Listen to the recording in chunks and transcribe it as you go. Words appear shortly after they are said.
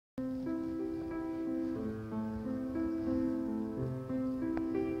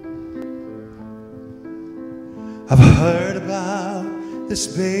I've heard about this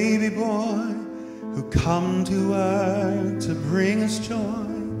baby boy who come to earth to bring us joy,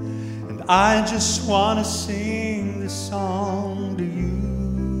 and I just want to sing this song to you.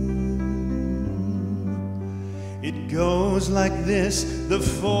 It goes like this: the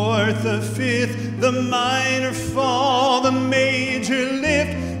fourth, the fifth, the minor fall, the major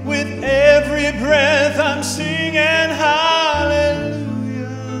lift. With every breath I'm singing hallelujah,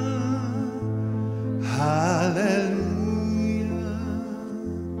 hallelujah,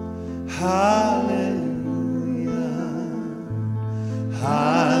 hallelujah,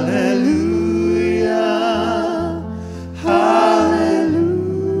 hallelujah, hallelujah.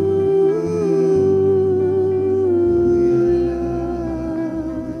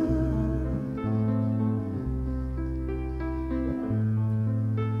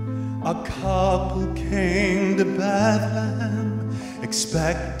 A couple came to Bethlehem,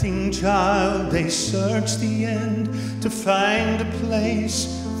 expecting child. They searched the end to find a place,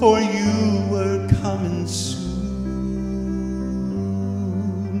 for you were coming soon.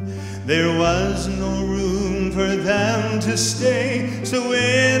 There was no room for them to stay, so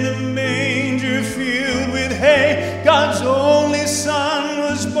in a manger filled with hay, God's only Son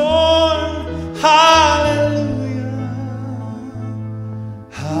was born. Hallelujah.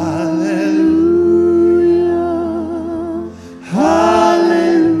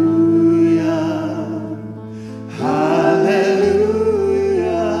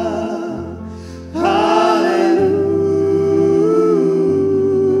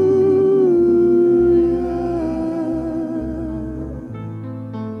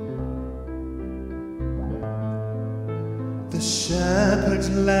 The shepherds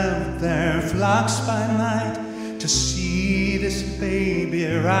left their flocks by night to see this baby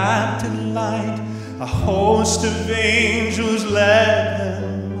wrapped in light. A host of angels led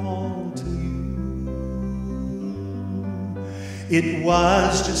them all to you. It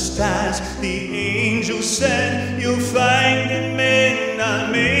was just as the angel said, you'll find him in a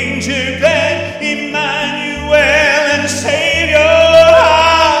manger bed, Emmanuel and Savior.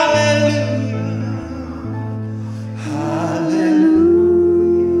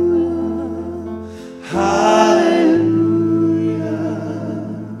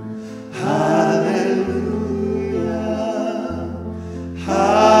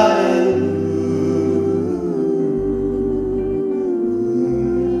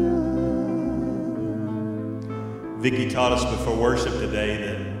 Vicki taught us before worship today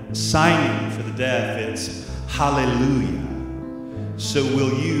that signing for the deaf is hallelujah. So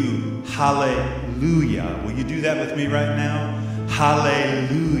will you hallelujah? Will you do that with me right now?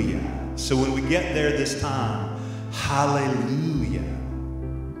 Hallelujah. So when we get there this time, hallelujah.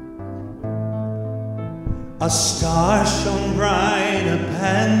 A star shone bright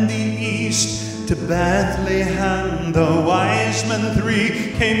upon the east. To Bethlehem the wise men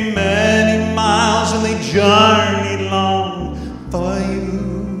three came many miles, and they journeyed long for you.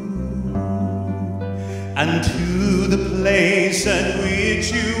 And to the place at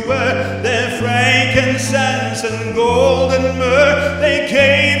which you were, their frankincense and gold and myrrh they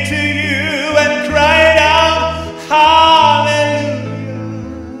gave to you and cried out, hallelujah,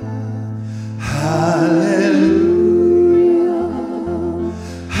 hallelujah,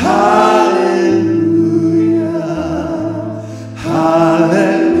 hallelujah.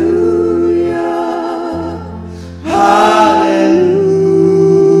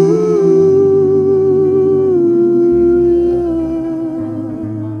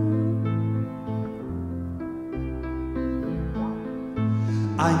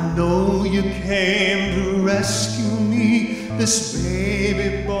 I know you came to rescue me. This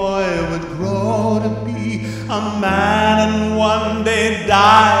baby boy would grow to be a man and one day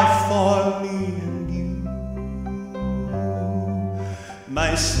die for me and you.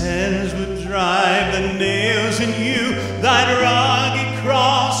 My sins would drive